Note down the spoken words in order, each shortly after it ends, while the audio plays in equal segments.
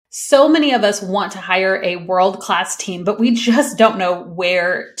So many of us want to hire a world-class team, but we just don't know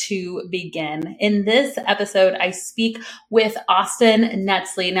where to begin. In this episode, I speak with Austin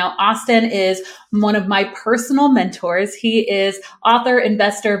Netzley. Now, Austin is one of my personal mentors. He is author,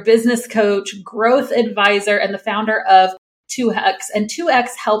 investor, business coach, growth advisor, and the founder of 2X. And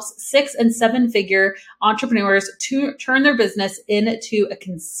 2X helps 6 and 7 figure entrepreneurs to turn their business into a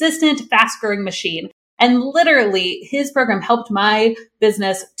consistent, fast-growing machine. And literally, his program helped my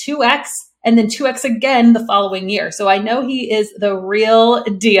business 2X and then 2X again the following year. So I know he is the real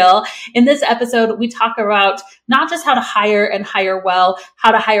deal. In this episode, we talk about not just how to hire and hire well, how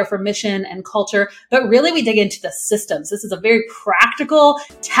to hire for mission and culture, but really we dig into the systems. This is a very practical,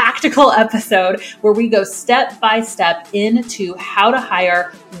 tactical episode where we go step by step into how to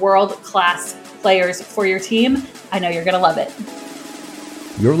hire world-class players for your team. I know you're going to love it.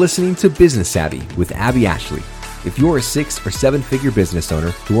 You're listening to Business Savvy with Abby Ashley. If you're a 6 or 7 figure business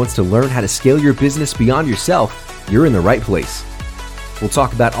owner who wants to learn how to scale your business beyond yourself, you're in the right place. We'll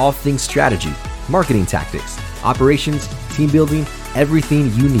talk about all things strategy, marketing tactics, operations, team building,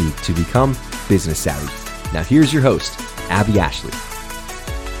 everything you need to become business savvy. Now here's your host, Abby Ashley.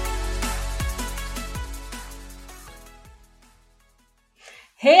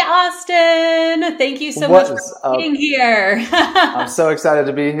 Hey, Austin. Thank you so much for being here. I'm so excited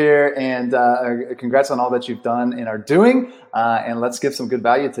to be here, and congrats on all that you've done and are doing. And let's give some good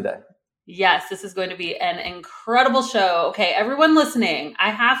value today. Yes, this is going to be an incredible show. Okay, everyone listening, I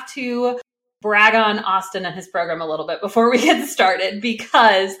have to brag on Austin and his program a little bit before we get started,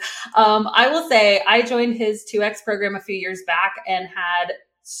 because I will say I joined his 2X program a few years back and had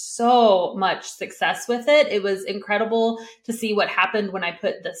so much success with it. It was incredible to see what happened when I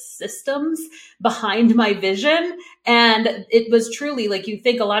put the systems behind my vision. And it was truly like, you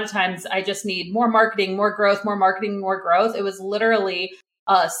think a lot of times I just need more marketing, more growth, more marketing, more growth. It was literally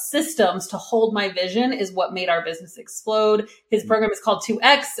systems to hold my vision is what made our business explode. His program is called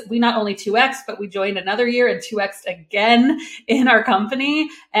 2X. We not only 2X, but we joined another year and 2X again in our company.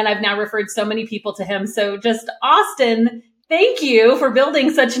 And I've now referred so many people to him. So just Austin, thank you for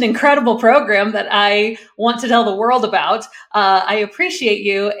building such an incredible program that I want to tell the world about. I appreciate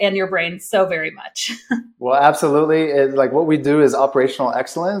you and your brain so very much. Well, absolutely. Like what we do is operational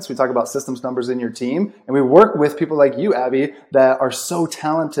excellence. We talk about systems, numbers in your team, and we work with people like you, Abby, that are so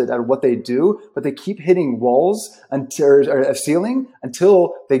talented at what they do, but they keep hitting walls or a ceiling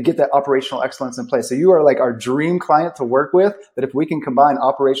until they get that operational excellence in place. So you are like our dream client to work with, that if we can combine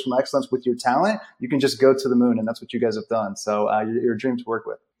operational excellence with your talent, you can just go to the moon. And that's what you guys have done. So you're a dream to work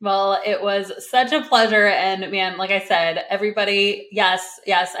with. Well, it was such a pleasure. And man, like I said, everybody, yes,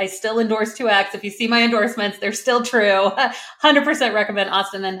 I still endorse 2X. If you see my endorsements, they're still true. 100% recommend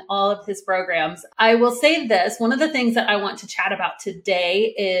Austin and all of his programs. I will say this, one of the things that I want to chat about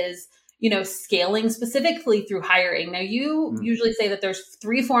today is, scaling specifically through hiring. Now, you usually say that there's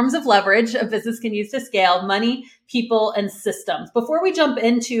 3 forms of leverage a business can use to scale: money, people, and systems. Before we jump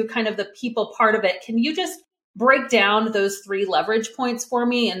into kind of the people part of it, can you just break down those 3 leverage points for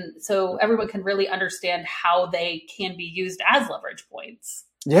me, and so everyone can really understand how they can be used as leverage points?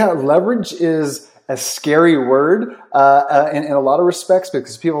 Yeah, leverage is a scary word in a lot of respects,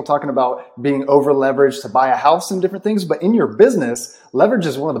 because people are talking about being over leveraged to buy a house and different things. But in your business, leverage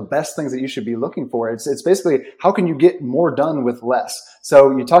is one of the best things that you should be looking for. It's basically how can you get more done with less. So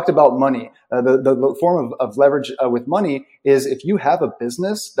you talked about money. The form of leverage with money is if you have a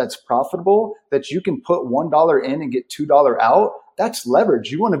business that's profitable, that you can put $1 in and get $2 out. That's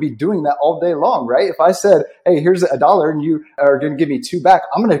leverage. You want to be doing that all day long, right? If I said, hey, here's $1 and you are going to give me 2 back,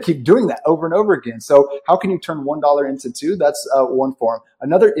 I'm going to keep doing that over and over again. So how can you turn $1 into 2? That's one form.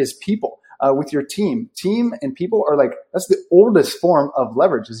 Another is people. With your team. Team and people are that's the oldest form of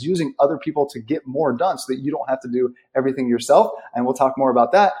leverage, is using other people to get more done so that you don't have to do everything yourself. And we'll talk more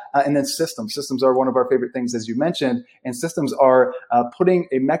about that. And then systems. Systems are one of our favorite things, as you mentioned. And systems are putting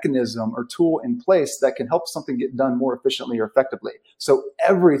a mechanism or tool in place that can help something get done more efficiently or effectively. So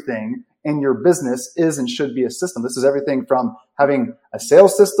everything in your business is and should be a system. This is everything from having a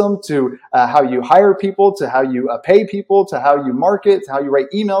sales system to how you hire people, to how you pay people, to how you market, to how you write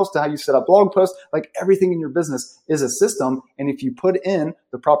emails, to how you set up blog posts. Like everything in your business is a system. And if you put in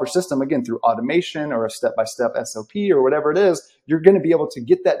the proper system, again, through automation or a step-by-step SOP or whatever it is, you're going to be able to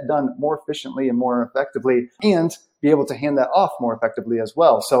get that done more efficiently and more effectively, and be able to hand that off more effectively as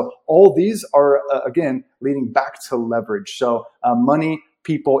well. So all these are, again, leading back to leverage. So money,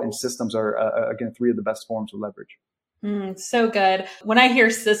 people, and systems are, again, 3 of the best forms of leverage. So good. When I hear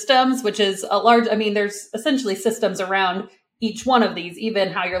systems, which is there's essentially systems around each one of these, even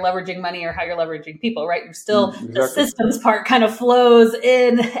how you're leveraging money or how you're leveraging people, right? You're still, Exactly. the systems part kind of flows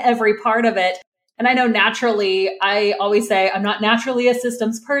in every part of it. And I know naturally, I always say I'm not naturally a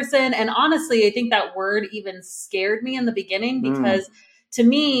systems person. And honestly, I think that word even scared me in the beginning because to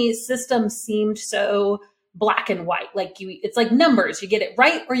me, systems seemed so black and white. Like it's like numbers, you get it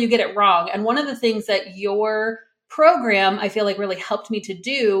right or you get it wrong. And one of the things that your program, I feel like really helped me to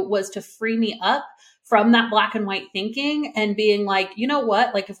do was to free me up from that black and white thinking and being like, you know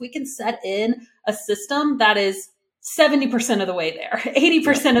what, like if we can set in a system that is 70% of the way there,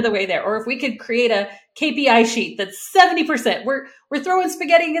 80% of the way there. Or if we could create a KPI sheet that's 70%, we're throwing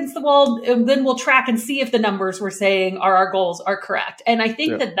spaghetti against the wall and then we'll track and see if the numbers we're saying are our goals are correct. And I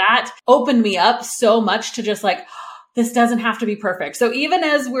think that opened me up so much to just like, this doesn't have to be perfect. So even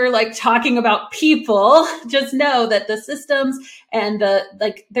as we're like talking about people, just know that the systems and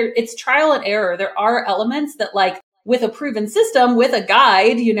it's trial and error. There are elements that like, with a proven system, with a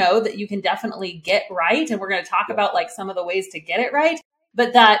guide, that you can definitely get right. And we're going to talk about like some of the ways to get it right,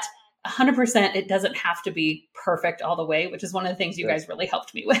 but that 100%, it doesn't have to be perfect all the way, which is one of the things you guys really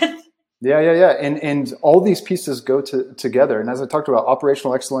helped me with. Yeah. And all these pieces go together. And as I talked about,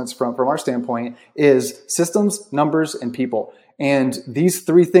 operational excellence from our standpoint is systems, numbers, and people. And these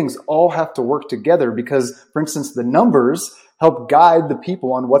three things all have to work together because, for instance, the numbers help guide the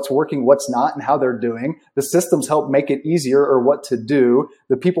people on what's working, what's not, and how they're doing. The systems help make it easier or what to do.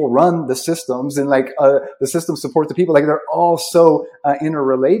 The people run the systems and the systems support the people. Like they're all so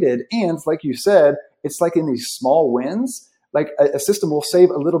interrelated. And like you said, it's like in these small wins, like a system will save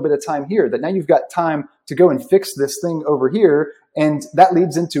a little bit of time here that now you've got time to go and fix this thing over here. And that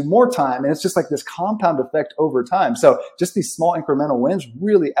leads into more time. And it's just like this compound effect over time. So just these small incremental wins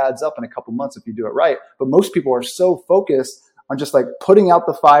really adds up in a couple months if you do it right. But most people are so focused on just like putting out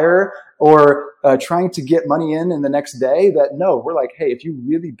the fire or trying to get money in the next day that no, we're like, hey, if you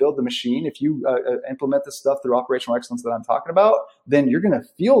really build the machine, if you implement this stuff through operational excellence that I'm talking about, then you're going to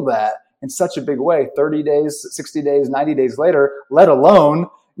feel that in such a big way, 30 days, 60 days, 90 days later, let alone,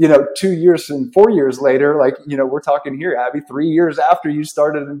 2 years and 4 years later, like, we're talking here, Abby, 3 years after you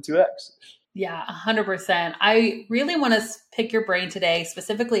started in 2X. Yeah, 100%. I really want to pick your brain today,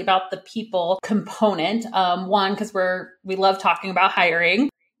 specifically about the people component. One, because we love talking about hiring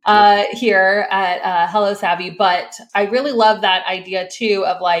here at Hello Savvy, but I really love that idea too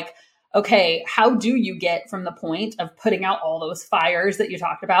of like, okay, how do you get from the point of putting out all those fires that you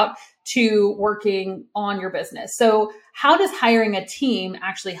talked about to working on your business? So how does hiring a team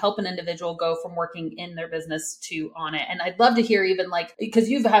actually help an individual go from working in their business to on it? And I'd love to hear even like, because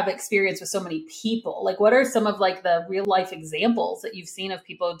you have experience with so many people, like what are some of like the real life examples that you've seen of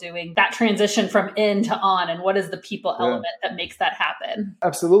people doing that transition from in to on? And what is the people element that makes that happen?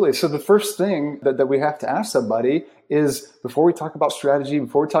 Absolutely. So the first thing that we have to ask somebody is before we talk about strategy,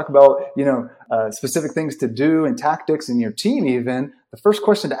 before we talk about, specific things to do and tactics in your team, even the first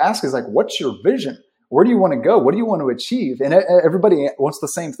question to ask is like, what's your vision? Where do you want to go? What do you want to achieve? And everybody wants the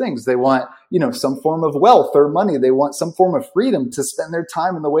same things. They want, some form of wealth or money. They want some form of freedom to spend their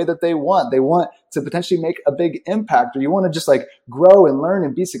time in the way that they want. They want to potentially make a big impact, or you want to just like grow and learn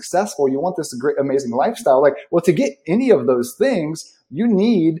and be successful. You want this great, amazing lifestyle. Like, well, to get any of those things, you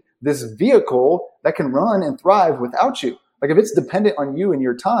need this vehicle that can run and thrive without you. Like if it's dependent on you and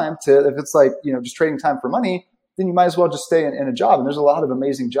your time if it's like, just trading time for money, then you might as well just stay in a job. And there's a lot of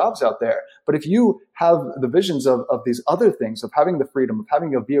amazing jobs out there. But if you have the visions of these other things, of having the freedom, of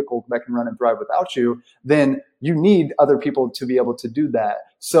having a vehicle that can run and thrive without you, then you need other people to be able to do that.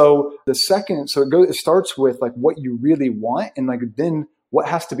 So it starts with like what you really want, and like then what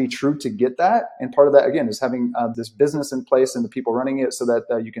has to be true to get that. And part of that, again, is having this business in place and the people running it so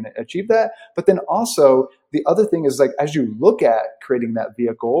that you can achieve that. But then also the other thing is like, as you look at creating that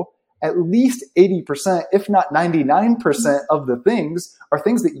vehicle, at least 80%, if not 99% of the things are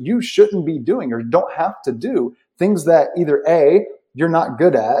things that you shouldn't be doing or don't have to do. Things that either A, you're not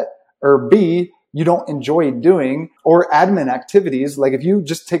good at, or B, you don't enjoy doing, or admin activities. Like if you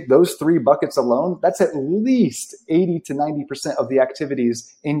just take those three buckets alone, that's at least 80 to 90% of the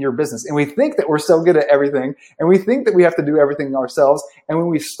activities in your business. And we think that we're so good at everything, and we think that we have to do everything ourselves. And when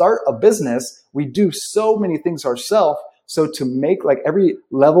we start a business, we do so many things ourselves. So to make like every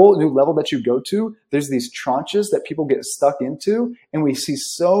new level that you go to, there's these tranches that people get stuck into. And we see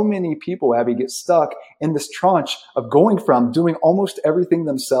so many people, Abby, get stuck in this tranche of going from doing almost everything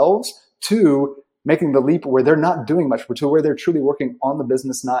themselves to making the leap where they're not doing much, to where they're truly working on the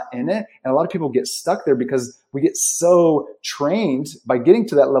business, not in it. And a lot of people get stuck there because we get so trained by getting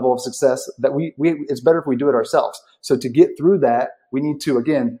to that level of success that it's better if we do it ourselves. So to get through that, we need to,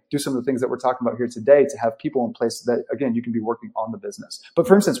 again, do some of the things that we're talking about here today to have people in place that, again, you can be working on the business. But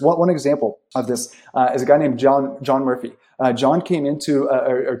for instance, one example of this is a guy named John Murphy. John came into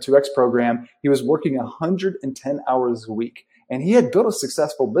our 2X program. He was working 110 hours a week. And he had built a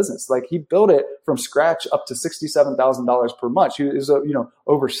successful business. Like he built it from scratch up to $67,000 per month. He was,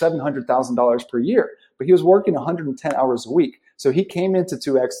 over $700,000 per year. But he was working 110 hours a week. So he came into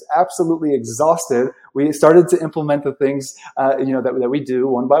 2X absolutely exhausted. We started to implement the things, that we do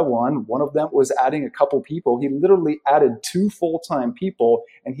one by one. One of them was adding a couple people. He literally added 2 full-time people,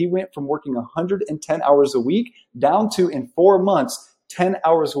 and he went from working 110 hours a week down to, in 4 months, 10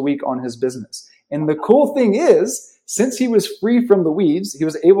 hours a week on his business. And the cool thing is, since he was free from the weeds, he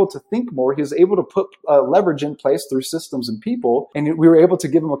was able to think more. He was able to put leverage in place through systems and people. And we were able to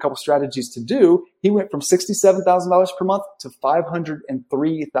give him a couple strategies to do. He went from $67,000 per month to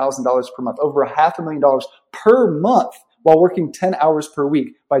 $503,000 per month, over $500,000 per month, while working 10 hours per week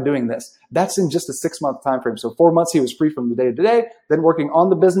by doing this. That's in just a 6-month time frame. So 4 months, he was free from the day to day, then working on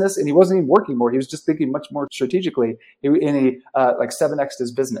the business, and he wasn't even working more. He was just thinking much more strategically, and he 7x'd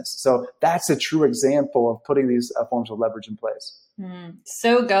his business. So that's a true example of putting these forms of leverage in place.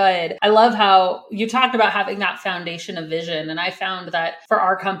 So good. I love how you talked about having that foundation of vision. And I found that for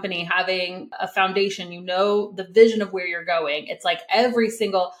our company, having a foundation, the vision of where you're going. It's like every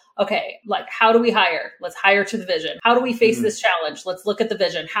single, okay, like how do we hire? Let's hire to the vision. How do we face this challenge? Let's look at the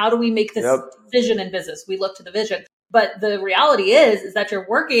vision. How do we make this vision in business? We look to the vision. But the reality is that you're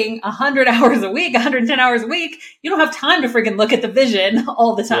working 100 hours a week, 110 hours a week. You don't have time to freaking look at the vision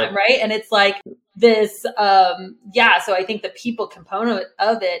all the time, right? And it's like this, so I think the people component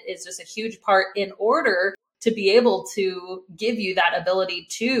of it is just a huge part in order to be able to give you that ability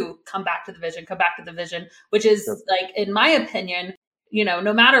to come back to the vision, which is like, in my opinion,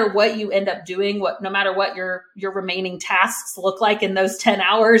 no matter what you end up doing, no matter what your remaining tasks look like in those 10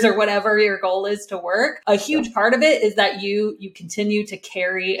 hours or whatever your goal is to work, a huge part of it is that you continue to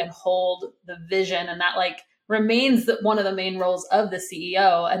carry and hold the vision. And that like remains one of the main roles of the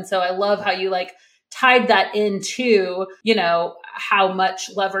CEO. And so I love how you like tied that into, how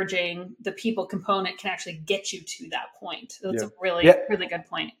much leveraging the people component can actually get you to that point. That's a really good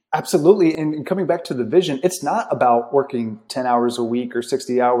point. Absolutely. And coming back to the vision, it's not about working 10 hours a week or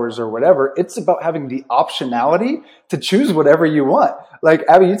 60 hours or whatever. It's about having the optionality to choose whatever you want. Like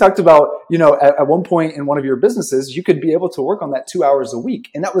Abby, you talked about, at one point in one of your businesses, you could be able to work on that 2 hours a week.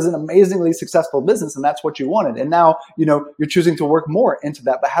 And that was an amazingly successful business. And that's what you wanted. And now, you're choosing to work more into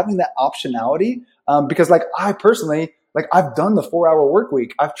that, but having that optionality, because like I personally, like I've done the 4-hour work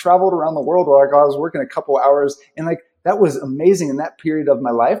week. I've traveled around the world where I was working a couple hours, and like that was amazing in that period of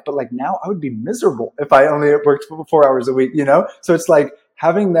my life. But like now I would be miserable if I only worked 4 hours a week, So it's like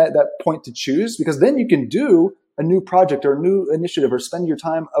having that point to choose, because then you can do a new project or a new initiative or spend your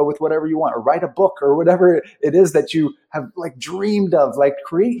time with whatever you want, or write a book or whatever it is that you have like dreamed of, like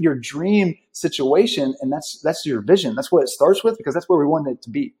create your dream situation. And that's your vision. That's what it starts with, because that's where we want it to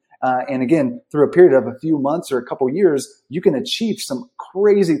be. And again, through a period of a few months or a couple years, you can achieve some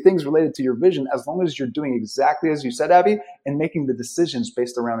crazy things related to your vision, as long as you're doing exactly as you said, Abby, and making the decisions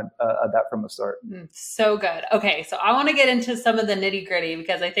based around that from the start. So good. Okay. So I want to get into some of the nitty gritty,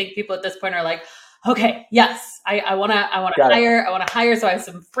 because I think people at this point are like, okay, yes, I want to hire. I want to hire. So I have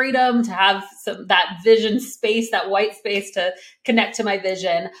some freedom to have that vision space, that white space to connect to my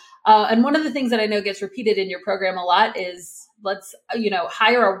vision. And one of the things that I know gets repeated in your program a lot is, let's,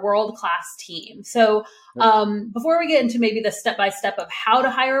 hire a world-class team. So before we get into maybe the step-by-step of how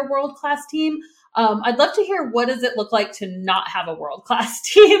to hire a world-class team, I'd love to hear, what does it look like to not have a world-class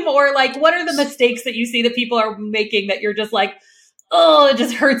team? Or like, what are the mistakes that you see that people are making that you're just like, oh, it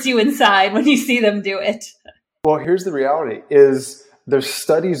just hurts you inside when you see them do it? Well, here's the reality is there's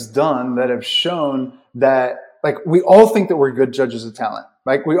studies done that have shown that, like, we all think that we're good judges of talent.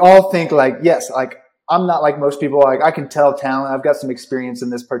 Like, we all think like, yes, like, I'm not like most people. Like, I can tell talent. I've got some experience in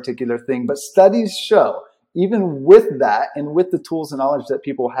this particular thing. But studies show, even with that and with the tools and knowledge that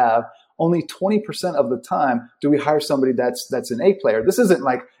people have, only 20% of the time do we hire somebody that's an A player. This isn't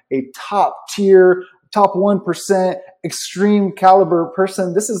like a top tier, top 1%, extreme caliber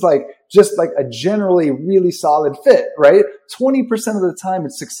person. This is like just like a generally really solid fit, right? 20% of the time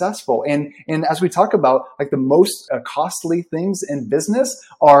it's successful. And as we talk about, like the most costly things in business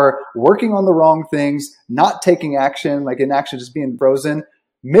are working on the wrong things, not taking action, like inaction, just being frozen.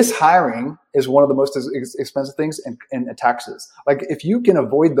 Mishiring is one of the most expensive things, and taxes. Like if you can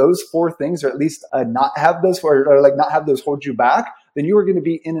avoid those 4 things, or at least not have those, or like not have those hold you back, then you are going to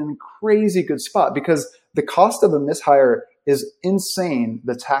be in a crazy good spot, because the cost of a mishire is insane.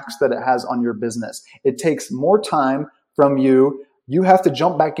 The tax that it has on your business. It takes more time from you. you have to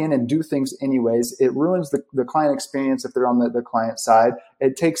jump back in and do things anyways. It ruins the client experience if they're on the client side.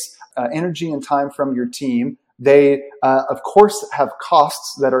 It takes energy and time from your team. They, of course, have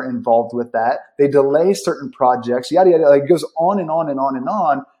costs that are involved with that. They delay certain projects, yada, yada. Like it goes on and on and on and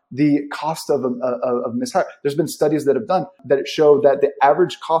on. The cost of mishire. There's been studies that have done that it show that the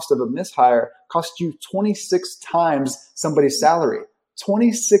average cost of a mishire costs you 26 times somebody's salary.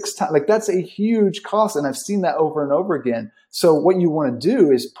 26 times. Like that's a huge cost. And I've seen that over and over again. So what you want to do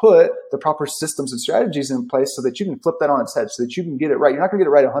is put the proper systems and strategies in place so that you can flip that on its head, so that you can get it right. You're not going to get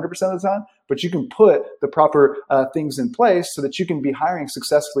it right 100% of the time, but you can put the proper things in place so that you can be hiring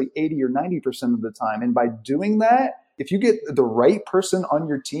successfully 80 or 90% of the time. And by doing that, if you get the right person on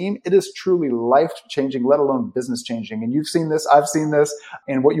your team, it is truly life-changing, let alone business-changing. And you've seen this, I've seen this.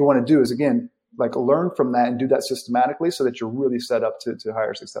 And what you want to do is, again, like learn from that and do that systematically so that you're really set up to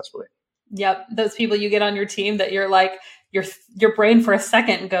hire successfully. Yep. Those people you get on your team that you're like, your brain for a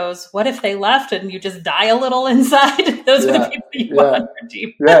second goes, what if they left, and you just die a little inside? Those are the people you want on your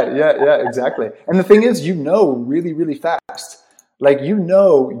team. Yeah, exactly. And the thing is, really, really fast. Like,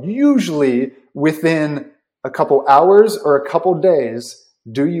 usually within a couple hours or a couple days,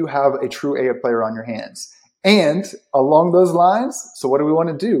 do you have a true A player on your hands? And along those lines, so what do we want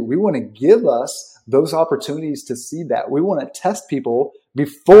to do? We want to give us those opportunities to see that. We want to test people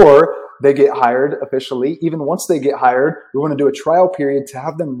before they get hired officially. Even once they get hired, we want to do a trial period to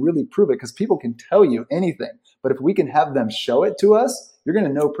have them really prove it, because people can tell you anything. But if we can have them show it to us, you're going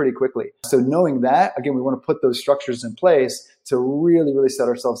to know pretty quickly. So knowing that, again, we want to put those structures in place to really, really set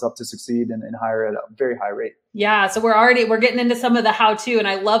ourselves up to succeed and hire at a very high rate. Yeah. So we're getting into some of the how-to, and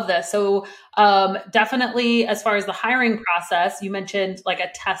I love this. So definitely as far as the hiring process, you mentioned like a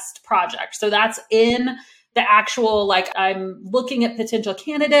test project. So that's in the actual, like, I'm looking at potential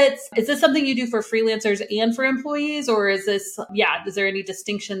candidates. Is this something you do for freelancers and for employees, or is there any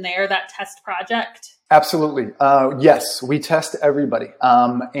distinction there, that test project? Absolutely. Yes, we test everybody.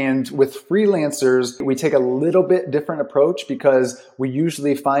 And with freelancers, we take a little bit different approach because we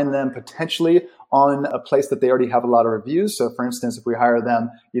usually find them potentially on a place that they already have a lot of reviews. So for instance, if we hire them,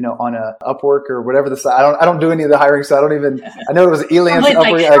 on a Upwork or whatever the site, I don't do any of the hiring. So I know it was Elance and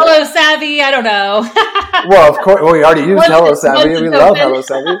Upwork. Like, Hello Savvy. I don't know. Well, of course, we already use Hello Savvy. We love Hello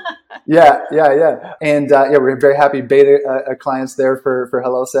Savvy. Yeah. And we're very happy beta clients there for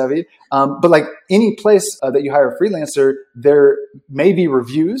Hello Savvy. But like any place that you hire a freelancer, there may be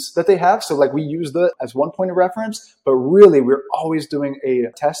reviews that they have. So like we use that as one point of reference, but really we're always doing a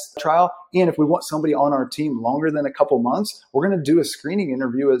test trial. And if we want somebody on our team longer than a couple months, we're going to do a screening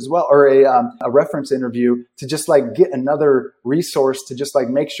interview as well, or a reference interview to just like get another resource to just like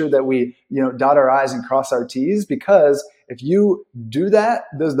make sure that we, dot our I's and cross our T's. Because if you do that,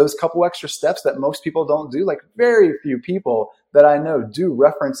 those couple extra steps that most people don't do, like very few people that I know do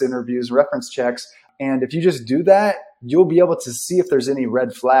reference interviews, reference checks. And if you just do that, you'll be able to see if there's any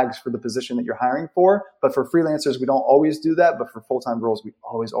red flags for the position that you're hiring for. But for freelancers, we don't always do that. But for full-time roles, we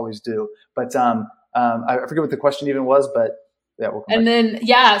always do. But I forget what the question even was, but yeah, we'll come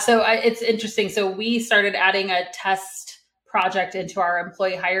back. So it's interesting. So we started adding a test project into our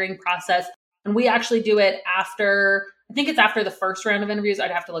employee hiring process, and we actually do it after the first round of interviews.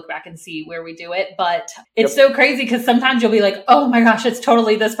 I'd have to look back and see where we do it, but it's so crazy because sometimes you'll be like, oh my gosh, it's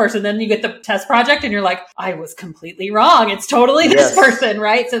totally this person. Then you get the test project and you're like, I was completely wrong. It's totally this person,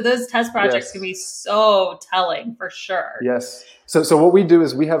 right? So those test projects can be so telling for sure. Yes. So what we do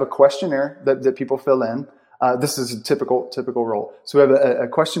is we have a questionnaire that people fill in. This is a typical role. So we have a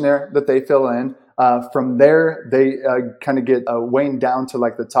questionnaire that they fill in. From there, they kind of get weighing down to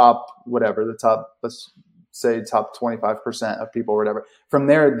like the top, let's say top 25% of people or whatever. From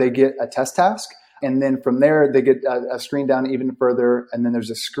there, they get a test task. And then from there, they get a screen down even further. And then there's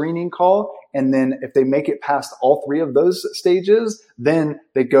a screening call. And then if they make it past all three of those stages, then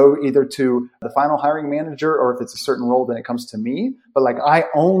they go either to the final hiring manager, or if it's a certain role, then it comes to me. But like I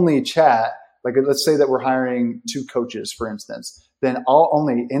only chat, like let's say that we're hiring 2 coaches, for instance, then I'll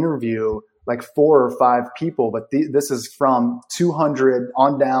only interview like 4 or 5 people, but this is from 200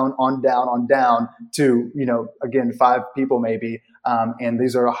 on down to, again, 5 people maybe. And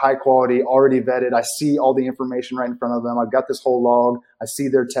these are high quality, already vetted. I see all the information right in front of them. I've got this whole log. I see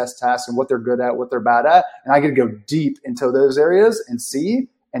their test tasks and what they're good at, what they're bad at. And I get to go deep into those areas and see.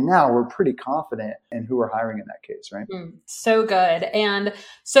 And now we're pretty confident in who we're hiring in that case, right? So good. And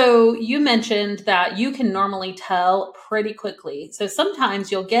so you mentioned that you can normally tell pretty quickly. So sometimes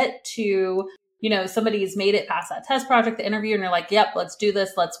you'll get to, somebody's made it past that test project, the interview, and you're like, yep, let's do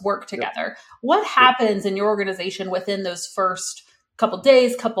this. Let's work together. What happens in your organization within those first couple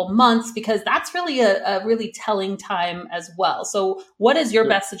days, couple months, because that's really a really telling time as well. So what is your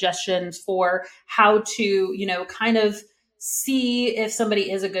best suggestions for how to, kind of see if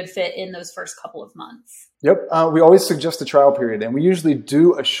somebody is a good fit in those first couple of months? Yep. We always suggest a trial period, and we usually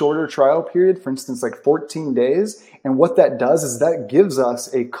do a shorter trial period, for instance, like 14 days. And what that does is that gives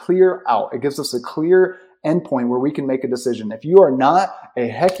us a clear out. It gives us a clear endpoint where we can make a decision. If you are not a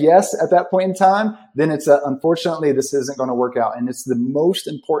heck yes at that point in time, then it's unfortunately, this isn't going to work out. And it's the most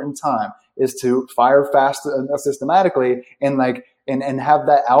important time is to fire fast systematically and have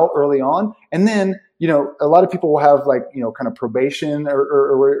that out early on. And then, a lot of people will have kind of probation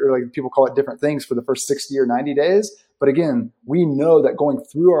or like people call it different things for the first 60 or 90 days. But again, we know that going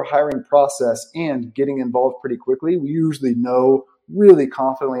through our hiring process and getting involved pretty quickly, we usually know really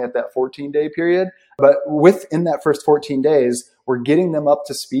confidently at that 14-day period. But within that first 14 days, we're getting them up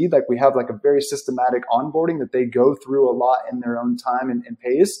to speed. Like we have like a very systematic onboarding that they go through a lot in their own time and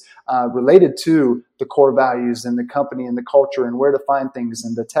pace related to the core values and the company and the culture and where to find things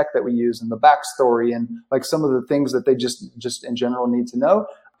and the tech that we use and the backstory and like some of the things that they just in general need to know.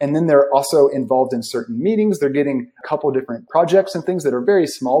 And then they're also involved in certain meetings. They're getting a couple of different projects and things that are very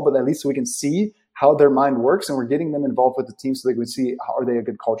small, but at least we can see how their mind works. And we're getting them involved with the team so they can see how are they a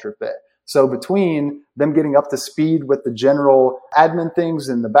good culture fit. So between them getting up to speed with the general admin things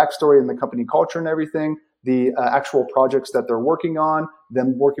and the backstory and the company culture and everything, the actual projects that they're working on,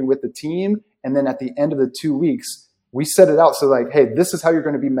 them working with the team, and then at the end of the 2 weeks, we set it out. So like, hey, this is how you're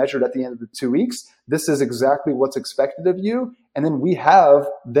going to be measured at the end of the 2 weeks. This is exactly what's expected of you. And then we have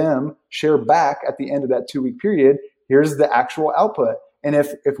them share back at the end of that 2 week period. Here's the actual output. And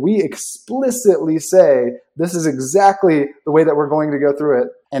if we explicitly say, this is exactly the way that we're going to go through it,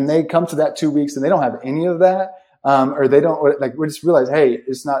 and they come to that 2 weeks and they don't have any of that, or they don't, like, we just realize, hey,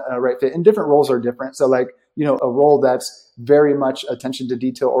 it's not a right fit. And different roles are different. So like, a role that's very much attention to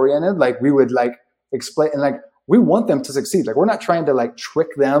detail oriented, like we would like explain, and like, we want them to succeed. Like, we're not trying to like trick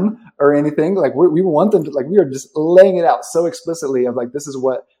them or anything. Like we want them to, like, we are just laying it out so explicitly of like, this is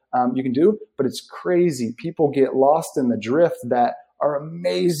what you can do. But it's crazy. People get lost in the drift that are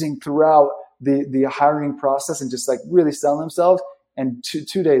amazing throughout the hiring process and just like really sell themselves. And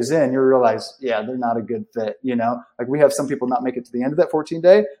 2 days in, you realize, yeah, they're not a good fit. Like we have some people not make it to the end of that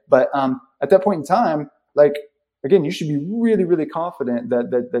 14-day, but at that point in time, like, again, you should be really, really confident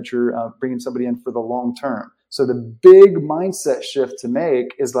that you're bringing somebody in for the long term. So the big mindset shift to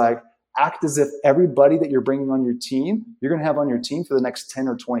make is like, act as if everybody that you're bringing on your team, you're going to have on your team for the next 10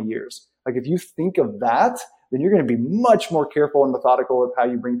 or 20 years. Like if you think of that, then you're going to be much more careful and methodical of how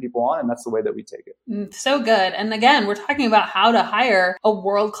you bring people on. And that's the way that we take it. So good. And again, we're talking about how to hire a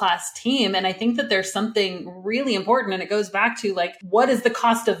world-class team. And I think that there's something really important. And it goes back to like, what is the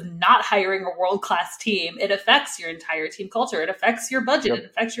cost of not hiring a world-class team? It affects your entire team culture. It affects your budget. Yep. It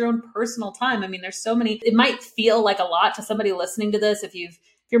affects your own personal time. I mean, there's so many, it might feel like a lot to somebody listening to this. If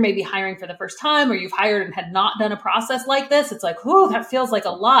you're maybe hiring for the first time or you've hired and had not done a process like this, it's like, whoa, that feels like a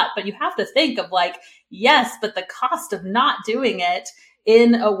lot. But you have to think of like, yes, but the cost of not doing it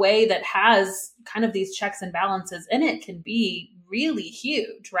in a way that has kind of these checks and balances in it can be really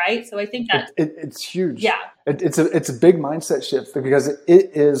huge, right? So I think that it's huge. Yeah. It's a big mindset shift because it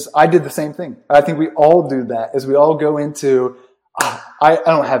is, I did the same thing. I think we all do that as we all go into, I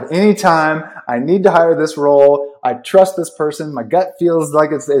don't have any time. I need to hire this role. I trust this person. My gut feels like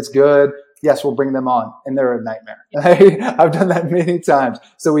it's good. Yes, we'll bring them on. And they're a nightmare. I've done that many times.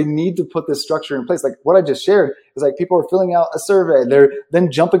 So we need to put this structure in place. Like what I just shared is like people are filling out a survey. They're then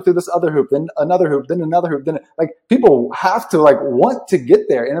jumping through this other hoop, then another hoop, then another hoop. Then like people have to like want to get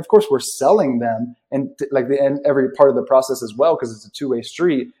there. And of course we're selling them and every part of the process as well, because it's a two-way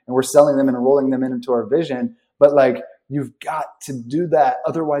street and we're selling them and enrolling them into our vision. But like, you've got to do that.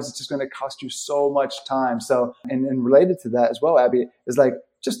 Otherwise, it's just going to cost you so much time. So, and related to that as well, Abby, is like,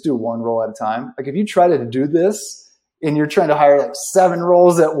 just do one role at a time. Like if you try to do this and you're trying to hire like 7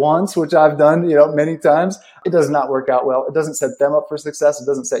 roles at once, which I've done, many times, it does not work out well. It doesn't set them up for success. It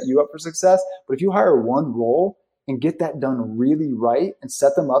doesn't set you up for success. But if you hire one role and get that done really right and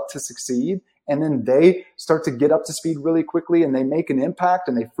set them up to succeed, and then they start to get up to speed really quickly and they make an impact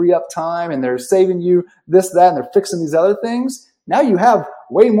and they free up time and they're saving you this, that, and they're fixing these other things. Now you have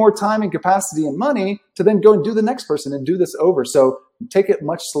way more time and capacity and money to then go and do the next person and do this over. So take it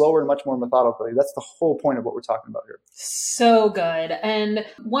much slower and much more methodically. That's the whole point of what we're talking about here. So good. And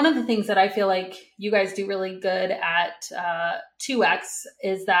one of the things that I feel like you guys do really good at 2X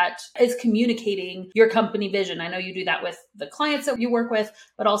is communicating your company vision. I know you do that with the clients that you work with,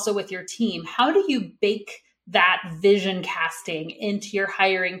 but also with your team. How do you bake that vision casting into your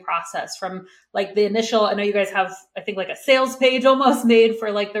hiring process from like the initial, I know you guys have, I think like a sales page almost made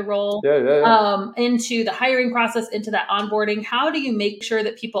for like the role, into the hiring process, into that onboarding. How do you make sure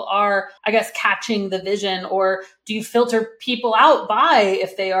that people are, I guess, catching the vision, or do you filter people out by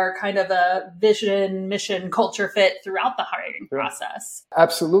if they are kind of a vision, mission, culture fit throughout the hiring process?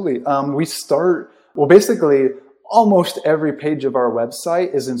 Absolutely. Basically, almost every page of our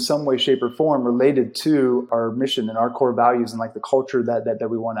website is in some way, shape, or form related to our mission and our core values and like the culture that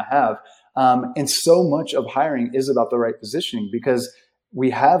we want to have. And so much of hiring is about the right positioning because we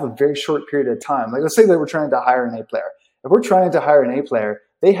have a very short period of time. Like let's say that we're trying to hire an A player. If we're trying to hire an A player,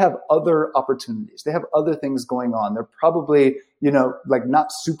 they have other opportunities. They have other things going on. They're probably, like not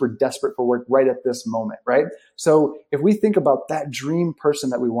super desperate for work right at this moment, right? So if we think about that dream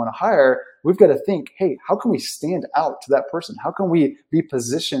person that we want to hire, we've got to think, hey, how can we stand out to that person? How can we be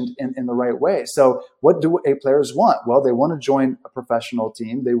positioned in the right way? So what do A players want? Well, they want to join a professional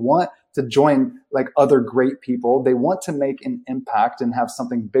team. They want to join like other great people. They want to make an impact and have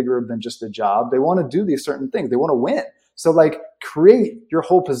something bigger than just a job. They want to do these certain things. They want to win. So like create your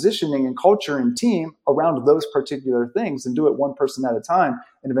whole positioning and culture and team around those particular things and do it one person at a time.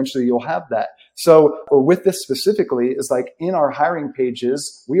 And eventually you'll have that. So with this specifically is like in our hiring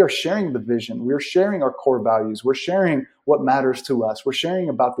pages, we are sharing the vision. We're sharing our core values. We're sharing what matters to us. We're sharing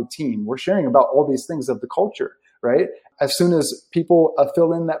about the team. We're sharing about all these things of the culture, right? As soon as people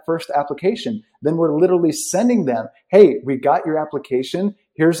fill in that first application, then we're literally sending them, hey, we got your application.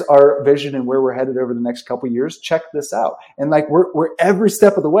 Here's our vision and where we're headed over the next couple of years. Check this out. And like we're every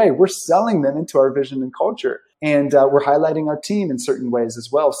step of the way, we're selling them into our vision and culture. And we're highlighting our team in certain ways as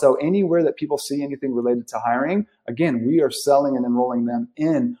well. So anywhere that people see anything related to hiring, again, we are selling and enrolling them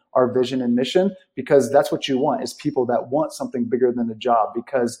in our vision and mission because that's what you want is people that want something bigger than a job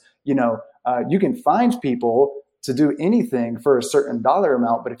because, you can find people to do anything for a certain dollar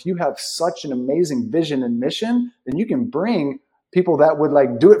amount. But if you have such an amazing vision and mission, then you can bring people that would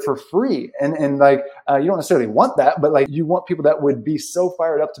like do it for free. And like, you don't necessarily want that, but like you want people that would be so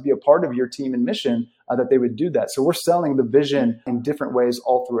fired up to be a part of your team and mission that they would do that. So we're selling the vision in different ways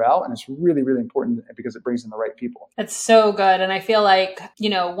all throughout. And it's really, really important because it brings in the right people. It's so good. And I feel like,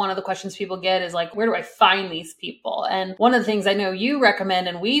 one of the questions people get is like, where do I find these people? And one of the things I know you recommend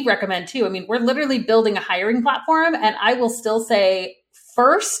and we recommend too, we're literally building a hiring platform. And I will still say,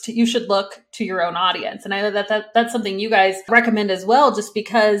 first, you should look to your own audience. And I know that's something you guys recommend as well, just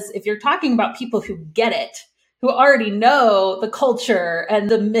because if you're talking about people who get it, who already know the culture and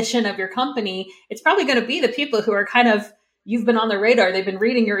the mission of your company, it's probably going to be the people who are kind of, you've been on their radar. They've been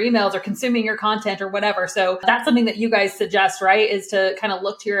reading your emails or consuming your content or whatever. So that's something that you guys suggest, right? Is to kind of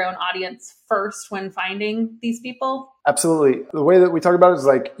look to your own audience first when finding these people? Absolutely. The way that we talk about it is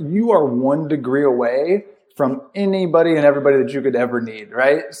like you are 1 degree away from anybody and everybody that you could ever need,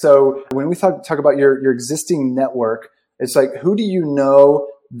 right? So when we talk about your existing network, it's like, who do you know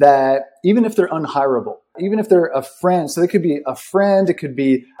that even if they're unhireable, even if they're a friend, so they could be a friend, it could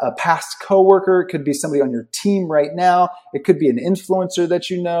be a past coworker, it could be somebody on your team right now, it could be an influencer that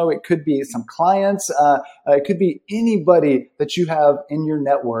you know, it could be some clients, it could be anybody that you have in your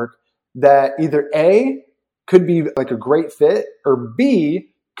network that either A, could be like a great fit, or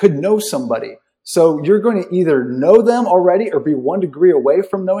B, could know somebody. So you're going to either know them already or be 1 degree away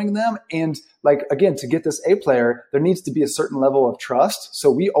from knowing them. And like, again, to get this A player, there needs to be a certain level of trust. So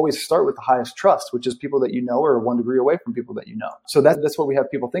we always start with the highest trust, which is people that you know are 1 degree away from people that you know. So that's what we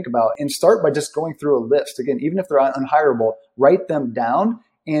have people think about, and start by just going through a list. Again, even if they're unhireable, write them down.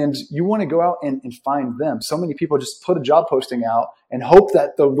 And you want to go out and find them. So many people just put a job posting out and hope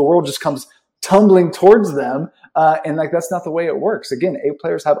that the world just comes tumbling towards them. And like, that's not the way it works. Again, A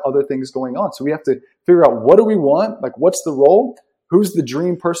players have other things going on. So we have to figure out, what do we want? Like, what's the role? Who's the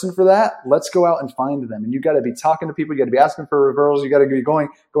dream person for that? Let's go out and find them. And you got to be talking to people. You got to be asking for referrals. You got to be going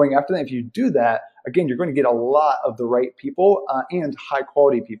after them. If you do that, again, you're going to get a lot of the right people and high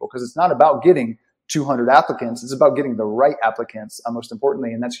quality people, because it's not about getting 200 applicants. It's about getting the right applicants, most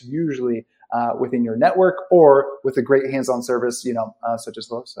importantly. And that's usually within your network or with a great hands-on service, such as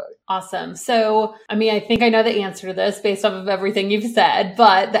Lowside. Awesome. So, I think I know the answer to this based off of everything you've said,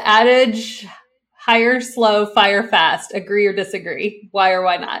 but the adage, hire slow, fire fast, agree or disagree? Why or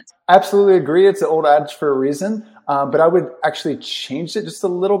why not? Absolutely agree. It's an old adage for a reason. But I would actually change it just a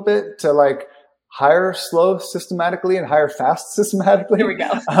little bit to like, hire slow systematically and hire fast systematically. Here we go.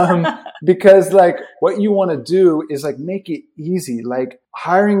 Because like what you want to do is like make it easy, like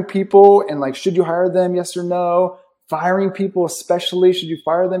hiring people and like, should you hire them? Yes or no? Firing people, especially, should you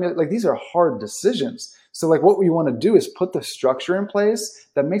fire them? Like, these are hard decisions. So like what we want to do is put the structure in place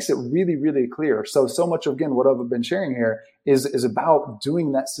that makes it really, really clear. So much of, again, what I've been sharing here is about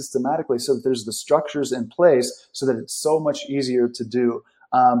doing that systematically so that there's the structures in place so that it's so much easier to do.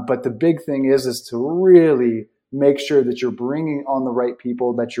 But the big thing is to really make sure that you're bringing on the right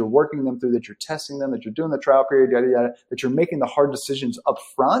people, that you're working them through, that you're testing them, that you're doing the trial period, yada, yada, that you're making the hard decisions up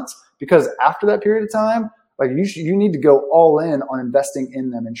front. Because after that period of time, like you need to go all in on investing in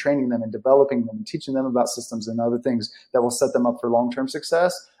them and training them and developing them and teaching them about systems and other things that will set them up for long-term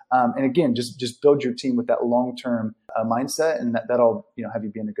success. And again, just build your team with that long-term mindset, and that'll have you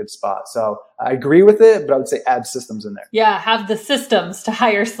be in a good spot. So I agree with it, but I would say add systems in there. Yeah, have the systems to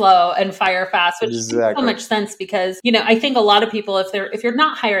hire slow and fire fast, which makes so much sense because I think a lot of people, if you're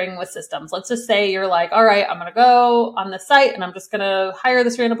not hiring with systems, let's just say you're like, all right, I'm going to go on the site and I'm just going to hire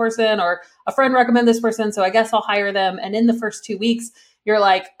this random person, or a friend recommend this person, so I guess I'll hire them. And in the first 2 weeks, you're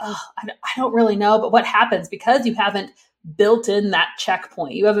like, oh, I don't really know. But what happens because you haven't built in that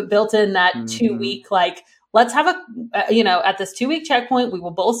checkpoint? You haven't built in that 2 week, like, let's have at this 2 week checkpoint, we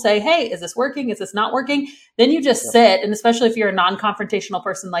will both say, hey, is this working? Is this not working? Then you just sit. And especially if you're a non-confrontational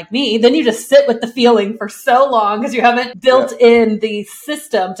person like me, then you just sit with the feeling for so long because you haven't built in the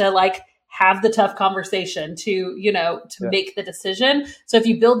system to like have the tough conversation to make the decision. So if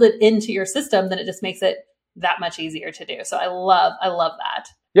you build it into your system, then it just makes it that much easier to do. So I love that.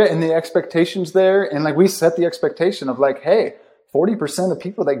 Yeah. And the expectations there. And like we set the expectation of like, hey, 40% of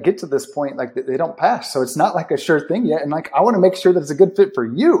people that get to this point, like they don't pass. So it's not like a sure thing yet. And like, I want to make sure that it's a good fit for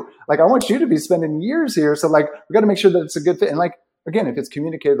you. Like, I want you to be spending years here. So like, we got to make sure that it's a good fit. And like, again, if it's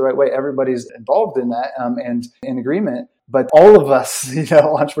communicated the right way, everybody's involved in that and in agreement. But all of us,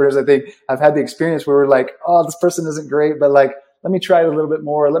 entrepreneurs, I think, have had the experience where we're like, oh, this person isn't great, but like, let me try it a little bit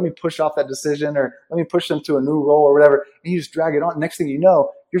more. Let me push off that decision, or let me push them to a new role or whatever. And you just drag it on. Next thing you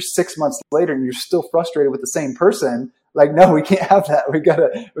know, you're 6 months later and you're still frustrated with the same person. Like, no, we can't have that. We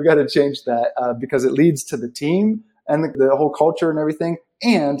gotta change that because it leads to the team and the whole culture and everything.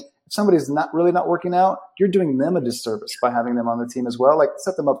 And if somebody's not working out, you're doing them a disservice by having them on the team as well. Like,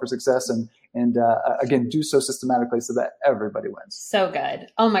 set them up for success and again, do so systematically so that everybody wins. So good.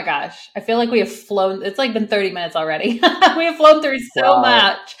 Oh my gosh. I feel like we have flown. It's like been 30 minutes already. We have flown through so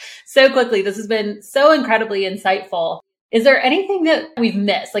much so quickly. This has been so incredibly insightful. Is there anything that we've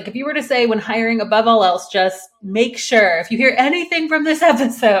missed? Like, if you were to say when hiring, above all else, just make sure if you hear anything from this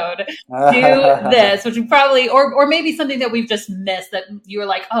episode, do this, which you probably, or maybe something that we've just missed that you were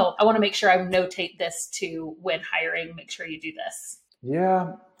like, oh, I want to make sure I notate this to when hiring, make sure you do this.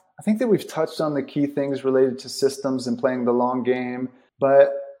 Yeah, I think that we've touched on the key things related to systems and playing the long game.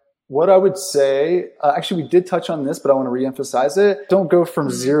 But what I would say, actually, we did touch on this, but I want to reemphasize it. Don't go from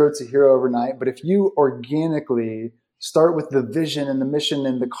zero to hero overnight. But if you organically start with the vision and the mission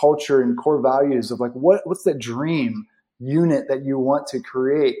and the culture and core values of like, what's that dream unit that you want to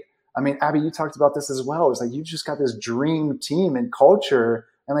create? I mean, Abby, you talked about this as well. It's like, you've just got this dream team and culture.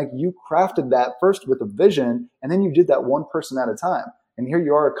 And like, you crafted that first with a vision, and then you did that one person at a time. And here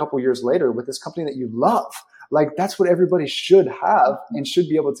you are a couple years later with this company that you love. Like, that's what everybody should have and should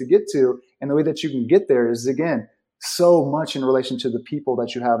be able to get to. And the way that you can get there is, again, so much in relation to the people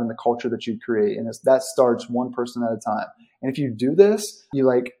that you have and the culture that you create. And that starts one person at a time. And if you do this, you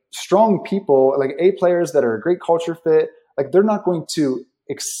like strong people, like A players that are a great culture fit, like they're not going to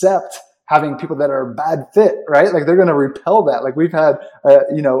accept having people that are a bad fit, right? Like, they're going to repel that. Like, we've had,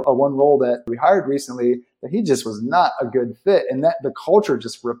 a one role that we hired recently that he just was not a good fit. And that the culture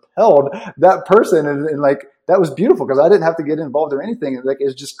just repelled that person. And like, that was beautiful because I didn't have to get involved or anything. Like, it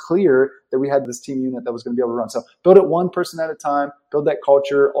was just clear that we had this team unit that was going to be able to run. So build it one person at a time, build that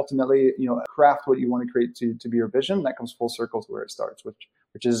culture, ultimately, craft what you want to create to be your vision. That comes full circle to where it starts,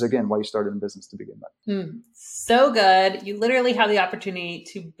 which is, again, why you started in business to begin with. So good. You literally have the opportunity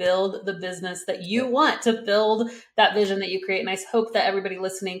to build the business that you want, to build that vision that you create. And I hope that everybody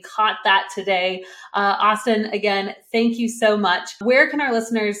listening caught that today. Austin, again, thank you so much. Where can our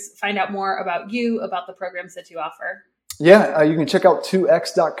listeners find out more about you, about the programs that you offer? Yeah, you can check out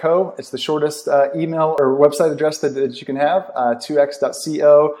 2x.co. It's the shortest email or website address that you can have,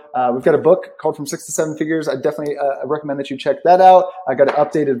 2x.co. We've got a book called From 6 to 7 Figures. I definitely recommend that you check that out. I got an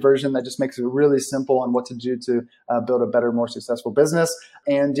updated version that just makes it really simple on what to do to build a better, more successful business.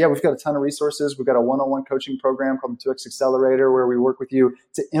 And yeah, we've got a ton of resources. We've got a one-on-one coaching program called the 2x Accelerator, where we work with you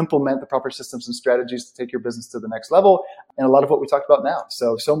to implement the proper systems and strategies to take your business to the next level. And a lot of what we talked about now.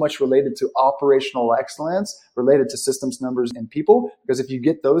 So much related to operational excellence, related to systems, numbers, and people. Because if you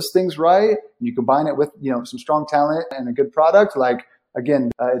get those things right, and you combine it with, some strong talent and a good product, like, again,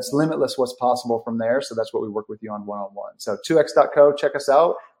 it's limitless what's possible from there. So that's what we work with you on one-on-one. So 2x.co, check us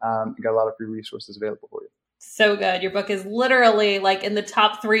out. We've got a lot of free resources available for you. So good. Your book is literally like in the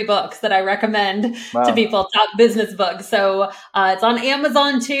top 3 books that I recommend Wow. to people, top business books. So it's on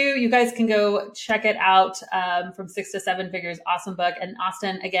Amazon too. You guys can go check it out, From 6 to 7 Figures. Awesome book. And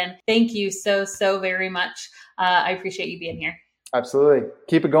Austin, again, thank you so very much. I appreciate you being here. Absolutely.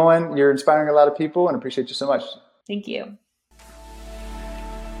 Keep it going. You're inspiring a lot of people and appreciate you so much. Thank you.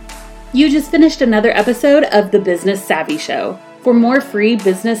 You just finished another episode of The Business Savvy Show. For more free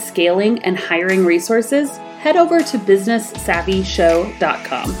business scaling and hiring resources, head over to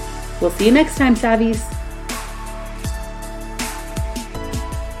businesssavvyshow.com. We'll see you next time, Savvies.